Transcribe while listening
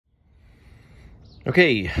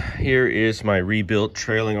Okay, here is my rebuilt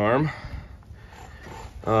trailing arm.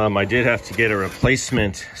 I did have to get a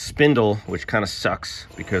replacement spindle, which kind of sucks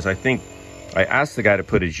because I think I asked the guy to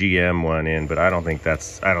put a GM one in, but I don't think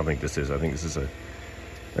this is. I think this is a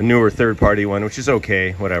newer third-party one, which is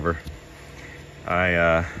okay, whatever.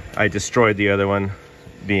 I destroyed the other one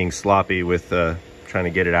being sloppy with trying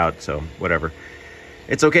to get it out, so whatever.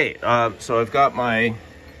 It's okay. So I've got my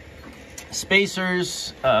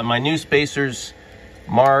spacers, my new spacers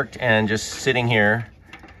marked and just sitting here.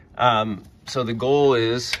 So the goal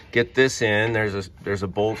is get this in. There's a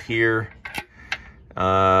bolt here,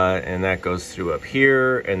 and that goes through up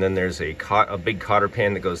here, and then there's a big cotter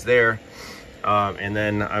pin that goes there, and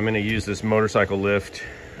then I'm going to use this motorcycle lift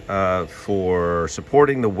for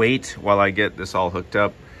supporting the weight while I get this all hooked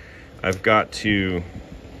up. I've got to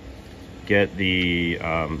get the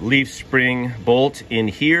leaf spring bolt in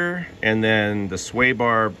here, and then the sway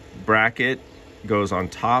bar bracket goes on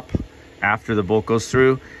top after the bolt goes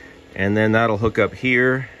through, and then that'll hook up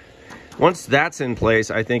here. Once that's in place,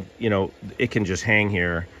 I think, you know, it can just hang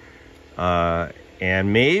here,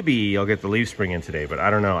 and maybe I'll get the leaf spring in today, but I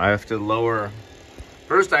don't know. I have to lower,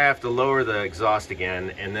 first I have to lower the exhaust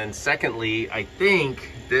again, and then secondly, I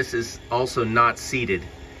think this is also not seated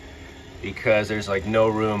because there's like no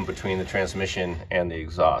room between the transmission and the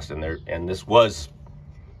exhaust, and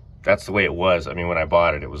that's the way it was. I mean, when I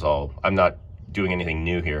bought it, it was all, I'm not doing anything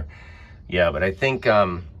new here. Yeah, but I think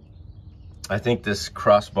this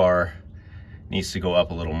crossbar needs to go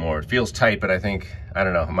up a little more. It feels tight, but I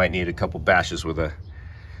don't know, I might need a couple bashes with a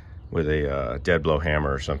dead blow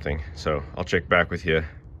hammer or something. So I'll check back with you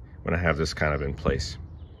when I have this kind of in place.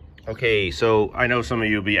 Okay, so I know some of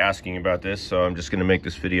you will be asking about this, so I'm just gonna make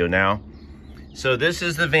this video now. So this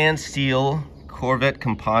is the Van Steel Corvette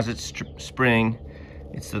composite spring.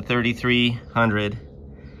 It's the 3300,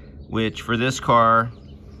 which for this car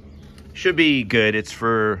should be good. It's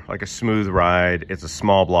for like a smooth ride. It's a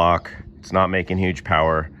small block. It's not making huge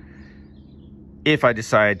power. If I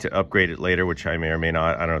decide to upgrade it later, which I may or may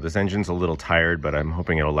not, I don't know, this engine's a little tired, but I'm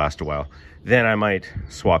hoping it'll last a while. Then I might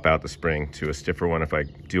swap out the spring to a stiffer one if I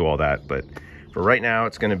do all that. But for right now,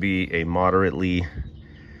 it's gonna be a moderately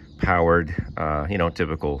powered, you know,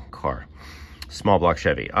 typical car, small block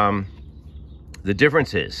Chevy. The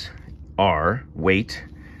differences are weight,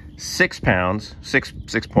 6 pounds,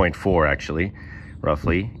 6.4 actually,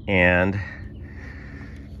 roughly, and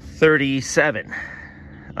 37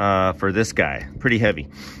 for this guy. Pretty heavy.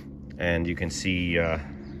 And you can see,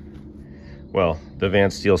 well, the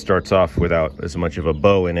Van Steel starts off without as much of a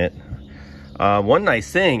bow in it. One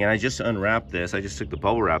nice thing, and I just unwrapped this, I just took the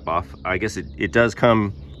bubble wrap off. I guess it does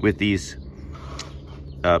come with these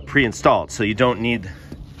pre-installed, so you don't need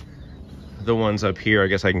the ones up here. I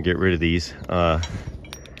guess I can get rid of these.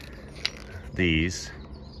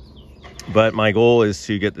 But my goal is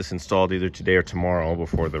to get this installed either today or tomorrow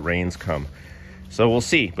before the rains come. So we'll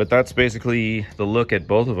see, but that's basically the look at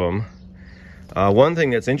both of them. One thing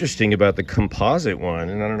that's interesting about the composite one,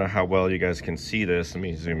 and I don't know how well you guys can see this, let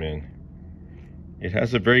me zoom in. It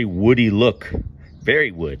has a very woody look,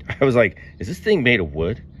 very wood. I was like, is this thing made of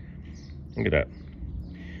wood? Look at that.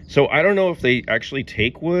 So I don't know if they actually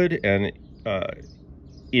take wood and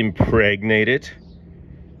impregnate it.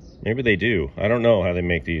 Maybe they do. I don't know how they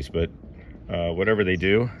make these, but whatever they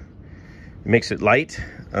do, it makes it light.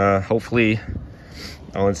 Hopefully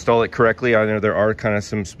I'll install it correctly. I know there are kind of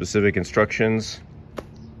some specific instructions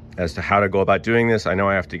as to how to go about doing this. I know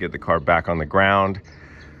I have to get the car back on the ground,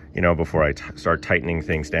 you know, before I start tightening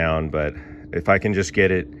things down. But if I can just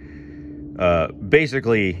get it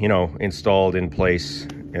basically, you know, installed in place,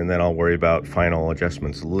 and then I'll worry about final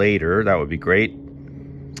adjustments later, that would be great.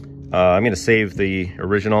 I'm going to save the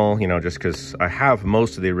original, you know, just because I have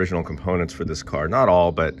most of the original components for this car. Not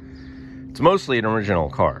all, but it's mostly an original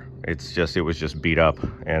car. It was just beat up,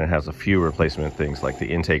 and it has a few replacement things like the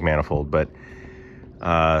intake manifold. But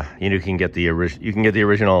you can get the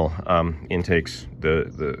original intakes,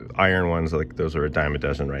 the iron ones, like those are a dime a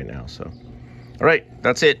dozen right now. So, all right,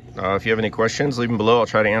 that's it. If you have any questions, leave them below. I'll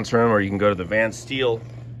try to answer them, or you can go to the Van Steel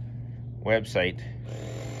website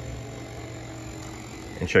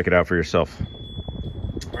and check it out for yourself.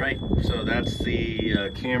 All right, so that's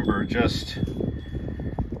the camber just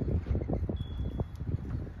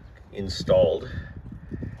installed.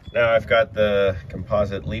 Now I've got the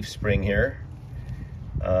composite leaf spring here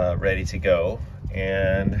ready to go,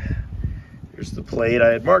 and here's the plate. I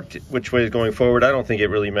had marked which way is going forward. I don't think it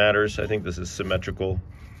really matters. I think this is symmetrical.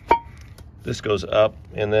 This goes up,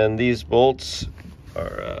 and then these bolts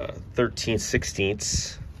are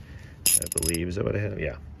 13/16, I believe. Is that what I have?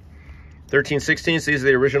 Yeah. 13/16. These are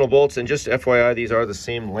the original bolts, and just FYI, these are the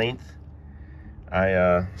same length.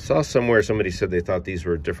 I saw somewhere somebody said they thought these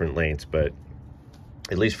were different lengths, but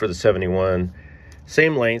at least for the 71,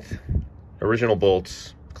 same length, original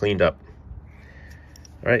bolts, cleaned up.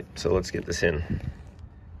 All right, so let's get this in.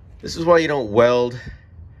 This is why you don't weld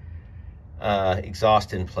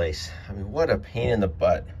exhaust in place. I mean, what a pain in the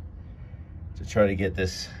butt to try to get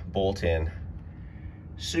this bolt in.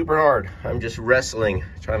 Super hard. I'm just wrestling,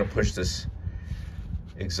 trying to push this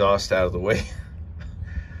exhaust out of the way.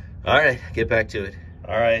 All right, get back to it.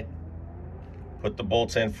 All right, put the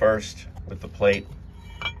bolts in first with the plate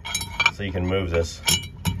so you can move this.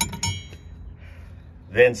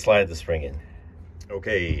 Then slide the spring in.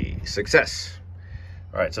 Okay, success.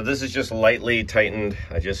 All right, so this is just lightly tightened.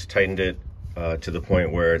 I just tightened it to the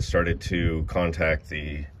point where it started to contact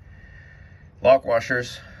the lock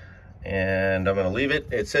washers, and I'm gonna leave it.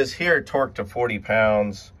 It says here torque to 40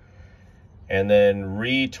 pounds and then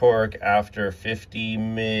re-torque after 50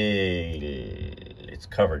 mil. It's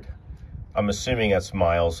covered. I'm assuming that's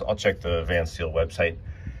miles. I'll check the Van Steel website.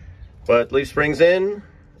 But leaf springs in,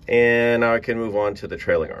 and now I can move on to the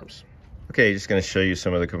trailing arms. Okay, just gonna show you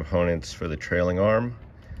some of the components for the trailing arm.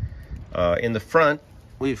 In the front,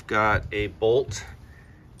 we've got a bolt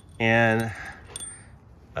and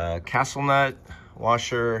a castle nut,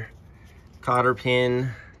 washer, cotter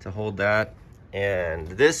pin to hold that. And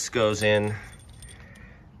this goes in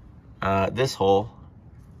this hole,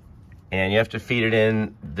 and you have to feed it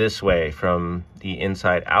in this way from the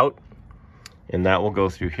inside out, and that will go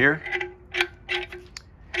through here.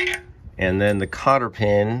 And then the cotter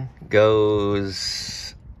pin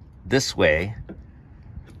goes this way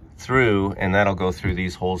through, and that'll go through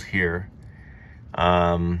these holes here.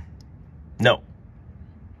 No.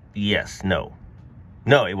 Yes, no.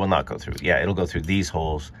 No, it will not go through. Yeah, it'll go through these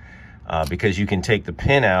holes because you can take the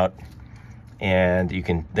pin out, and you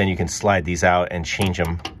can slide these out and change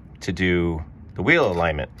them to do the wheel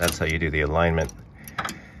alignment. That's how you do the alignment.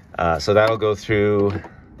 So that'll go through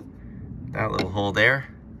that little hole there,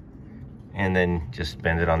 and then just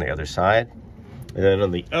bend it on the other side. And then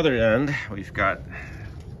on the other end, we've got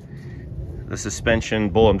the suspension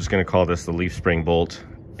bolt. I'm just going to call this the leaf spring bolt.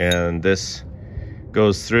 And this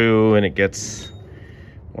goes through, and it gets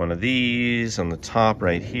one of these on the top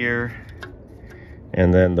right here,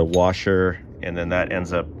 and then the washer, and then that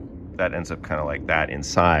ends up kind of like that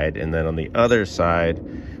inside. And then on the other side,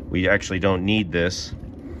 we actually don't need this.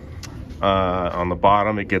 On the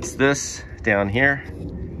bottom, it gets this down here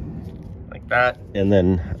like that, and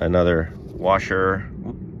then another washer,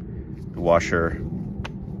 the washer,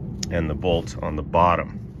 and the bolt on the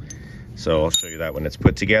bottom. So I'll show you that when it's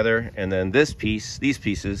put together. And then this piece, these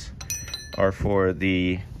pieces are for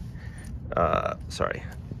the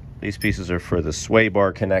these pieces are for the sway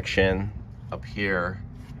bar connection up here.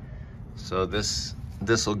 So this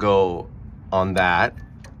will go on that,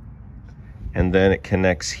 and then it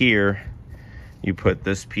connects here. You put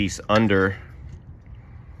this piece under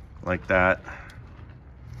like that,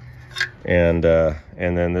 and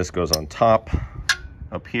then this goes on top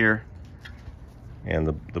up here, and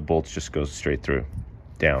the bolts just goes straight through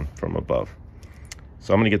down from above.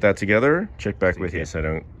 So I'm gonna get that together, check back with you so I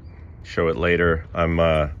don't show it later. I'm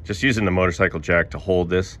just using the motorcycle jack to hold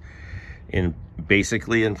this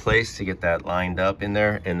basically in place to get that lined up in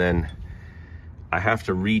there, and then I have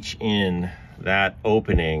to reach in that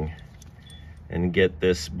opening and get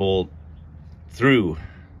this bolt through,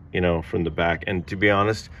 you know, from the back. And to be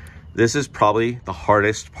honest, this is probably the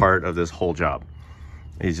hardest part of this whole job,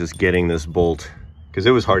 is just getting this bolt, because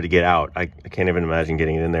it was hard to get out. I can't even imagine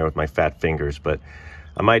getting it in there with my fat fingers. But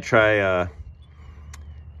I might try, I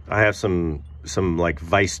have some like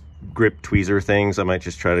vice grip tweezer things. I might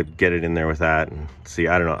just try to get it in there with that and see.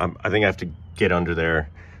 I don't know. I think I have to get under there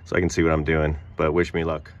so I can see what I'm doing, but wish me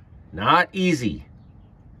luck. Not easy.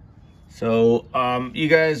 So you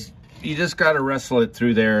guys, you just got to wrestle it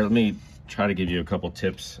through there. Let me try to give you a couple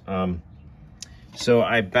tips. So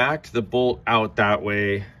I backed the bolt out that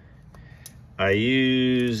way. I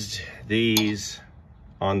used these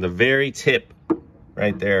on the very tip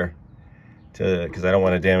right there because I don't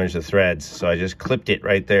want to damage the threads. So I just clipped it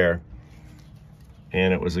right there,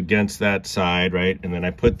 and it was against that side, right? And then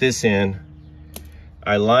I put this in.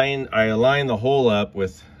 I aligned the hole up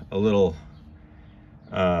with a little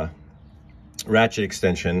ratchet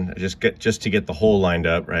extension, just to get the hole lined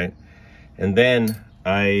up, right? And then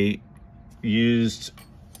I used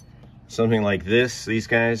something like this, these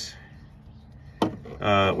guys,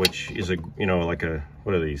 which is like a,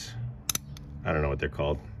 what are these? I don't know what they're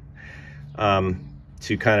called.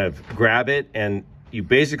 To kind of grab it, and you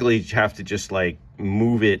basically have to just like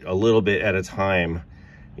move it a little bit at a time,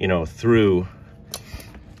 you know, through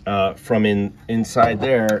from inside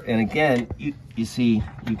there. And again, you see,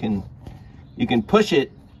 you can push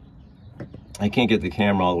it. I can't get the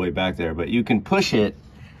camera all the way back there, but you can push it.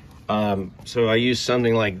 So I use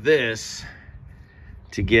something like this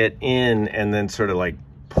to get in and then sort of like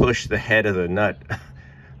push the head of the nut,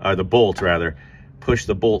 or the bolt rather, push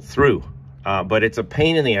the bolt through. But it's a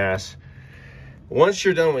pain in the ass. Once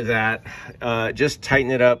you're done with that, just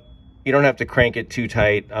tighten it up. You don't have to crank it too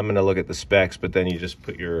tight. I'm gonna look at the specs, but then you just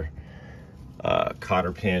put your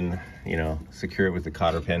cotter pin, you know, secure it with the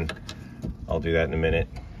cotter pin. I'll do that in a minute.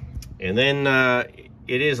 And then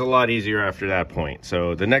it is a lot easier after that point.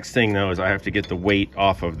 So the next thing though is I have to get the weight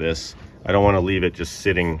off of this. I don't want to leave it just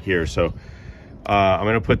sitting here. So I'm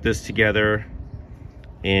gonna put this together,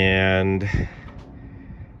 and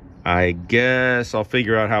I guess I'll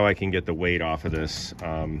figure out how I can get the weight off of this,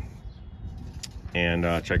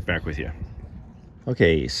 and check back with you.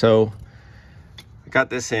 Okay, so I got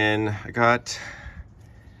this in. I got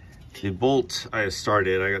the bolt I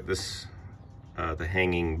started. I got this, the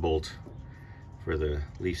hanging bolt for the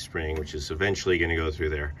leaf spring, which is eventually going to go through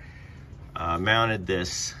there. Mounted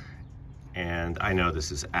this, and I know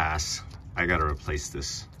this is ass. I got to replace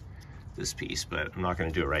this piece, but I'm not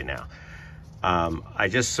going to do it right now. I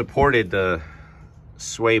just supported the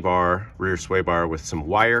sway bar, rear sway bar, with some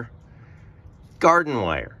wire, garden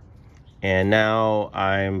wire. And now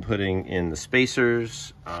I'm putting in the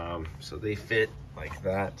spacers, so they fit like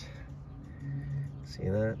that. See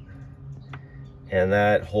that? And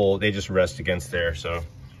that hole, they just rest against there. So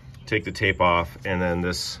take the tape off, and then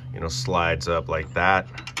this, you know, slides up like that,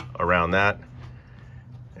 around that.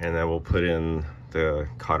 And then we'll put in the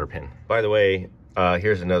cotter pin. By the way,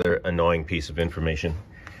 here's another annoying piece of information.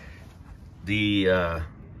 The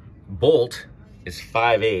bolt is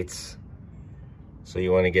 5/8, so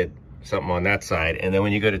you want to get something on that side. And then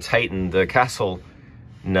when you go to tighten the castle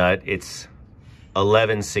nut, it's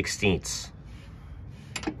 11/16.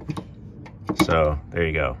 So there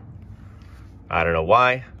you go. I don't know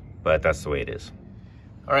why, but that's the way it is.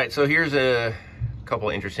 All right, so here's a couple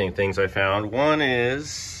interesting things I found. One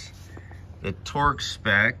is the torque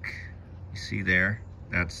spec. You see there,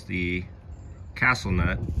 that's the castle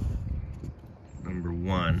nut, number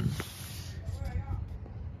 1.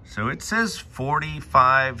 So it says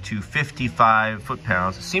 45 to 55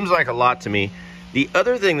 foot-pounds. It seems like a lot to me. The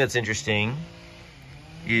other thing that's interesting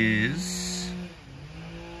is,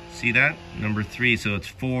 see that? Number 3, so it's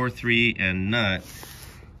 4, 3, and nut.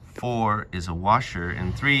 4 is a washer,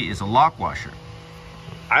 and 3 is a lock washer.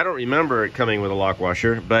 I don't remember it coming with a lock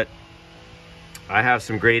washer, but I have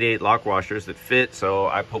some grade 8 lock washers that fit, so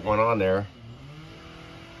I put one on there.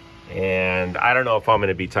 And I don't know if I'm going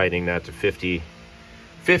to be tightening that to 50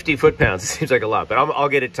 foot-pounds. It seems like a lot, but I'll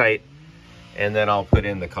get it tight, and then I'll put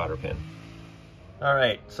in the cotter pin. All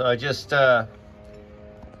right, so I just kind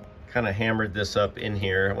of hammered this up in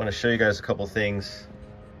here. I want to show you guys a couple things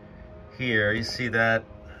here. You see that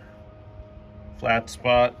flat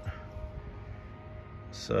spot?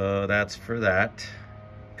 So that's for that.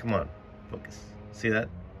 Come on, focus. See that?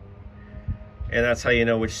 And that's how you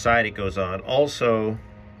know which side it goes on. Also,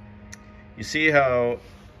 you see how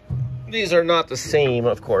these are not the same,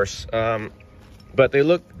 of course, but they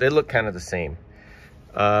look kind of the same.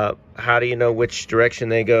 How do you know which direction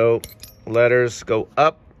they go? Letters go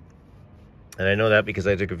up, and I know that because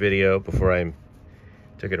I took a video before I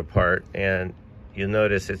took it apart, and you'll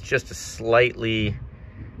notice it's just a slightly,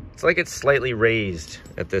 it's like it's slightly raised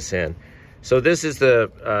at this end. So this is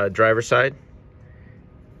the driver's side,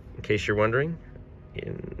 in case you're wondering.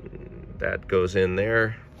 And that goes in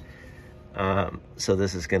there. So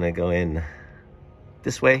this is gonna go in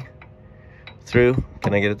this way, through.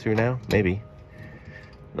 Can I get it through now? Maybe.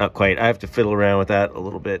 Not quite. I have to fiddle around with that a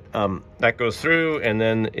little bit. That goes through, and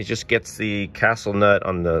then it just gets the castle nut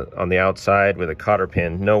on the outside with a cotter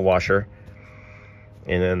pin, no washer.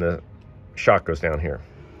 And then the shock goes down here.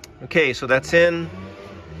 Okay, so that's in.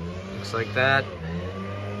 Looks like that.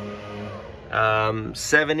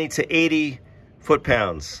 70 to 80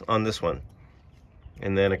 foot-pounds on this one.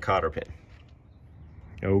 And then a cotter pin.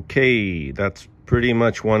 Okay, that's pretty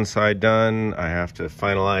much one side done. I have to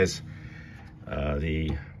finalize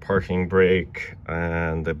the parking brake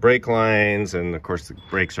and the brake lines, and of course the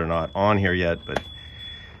brakes are not on here yet, but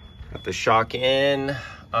got the shock in.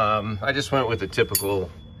 I just went with a typical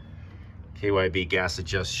KYB gas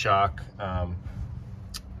adjust shock.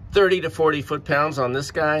 30 to 40 foot-pounds on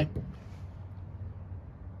this guy.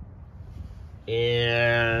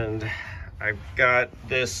 And I've got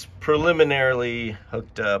this preliminarily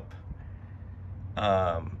hooked up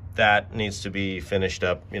that needs to be finished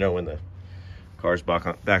up, you know, when the car's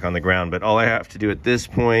back on the ground. But all I have to do at this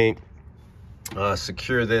point,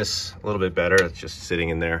 secure this a little bit better. It's just sitting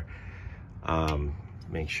in there.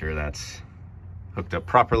 Make sure that's hooked up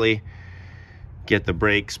properly. Get the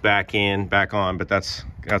brakes back on, but that's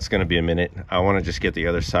going to be a minute. I want to just get the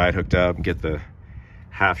other side hooked up, get the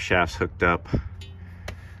half shafts hooked up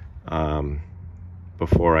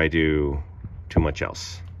before I do too much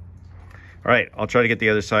else. All right, I'll try to get the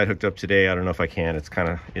other side hooked up today. I don't know if I can. It's kind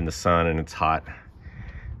of in the sun and it's hot,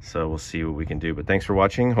 so we'll see what we can do. But thanks for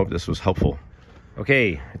watching. Hope this was helpful.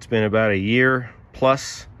 Okay, it's been about a year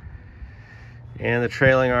plus, and the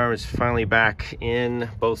trailing arm is finally back in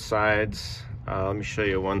both sides. Let me show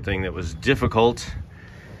you one thing that was difficult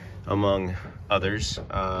among others.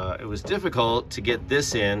 It was difficult to get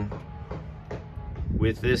this in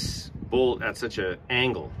with this bolt at such an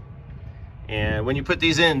angle. And when you put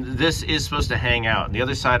these in, this is supposed to hang out. And the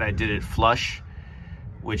other side, I did it flush,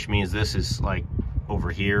 which means this is like over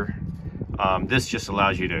here. This just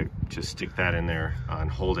allows you to just stick that in there and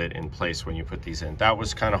hold it in place when you put these in. That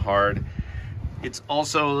was kind of hard. It's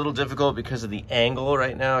also a little difficult because of the angle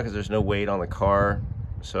right now, because there's no weight on the car.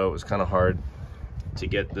 So it was kind of hard to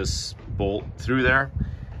get this bolt through there.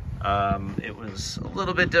 It was a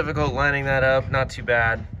little bit difficult lining that up, not too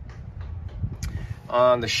bad.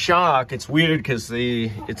 On the shock, it's weird because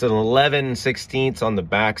it's an 11/16 on the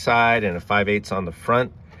back side and a 5/8 on the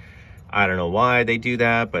front. I don't know why they do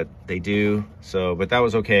that, but they do. So, but that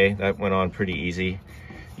was okay. That went on pretty easy.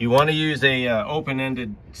 You want to use a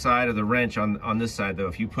open-ended side of the wrench on this side though.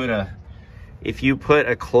 If you put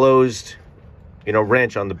a closed, you know,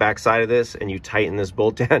 wrench on the back side of this and you tighten this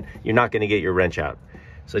bolt down, you're not going to get your wrench out.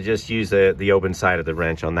 So just use the open side of the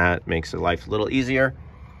wrench on that. Makes life a little easier.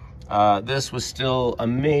 This was still a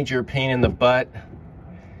major pain in the butt,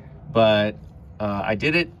 but I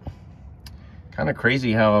did it. Kind of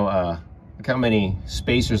crazy how look how many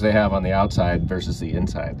spacers they have on the outside versus the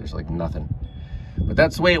inside. There's like nothing, but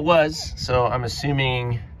that's the way it was. So I'm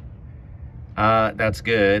assuming that's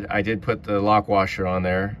good. I did put the lock washer on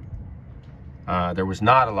there. There was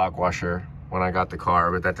not a lock washer when I got the car,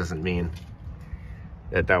 but that doesn't mean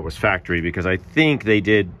that was factory, because I think they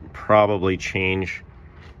did probably change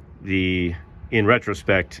in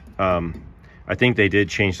retrospect, I think they did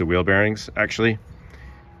change the wheel bearings actually,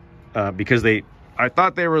 because I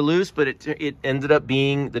thought they were loose, but it ended up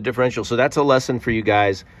being the differential. So that's a lesson for you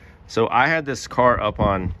guys. So I had this car up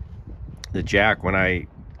on the jack when I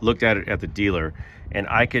looked at it at the dealer, and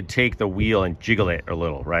I could take the wheel and jiggle it a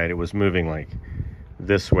little, right? It was moving like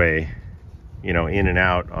this way, you know, in and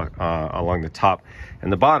out along the top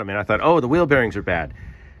and the bottom. And I thought, oh, the wheel bearings are bad.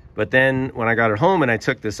 But then when I got it home and I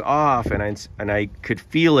took this off and I could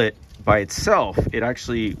feel it by itself, it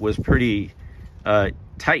actually was pretty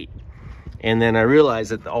tight. And then I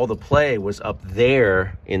realized that all the play was up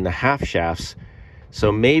there in the half shafts.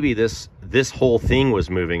 So maybe this whole thing was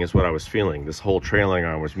moving, is what I was feeling. This whole trailing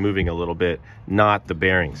arm was moving a little bit, not the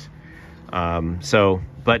bearings.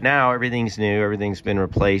 But now everything's new, everything's been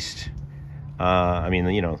replaced. I mean,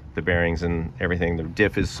 you know, the bearings and everything. The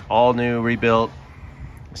diff is all new, rebuilt.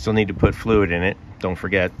 Still need to put fluid in it, don't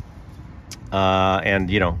forget. And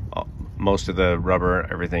you know, most of the rubber,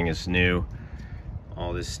 everything is new.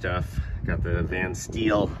 All this stuff. Got the Van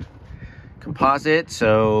Steel composite,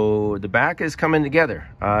 so the back is coming together.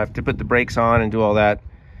 I have to put the brakes on and do all that.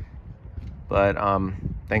 But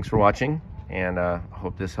thanks for watching, and I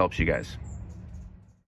hope this helps you guys.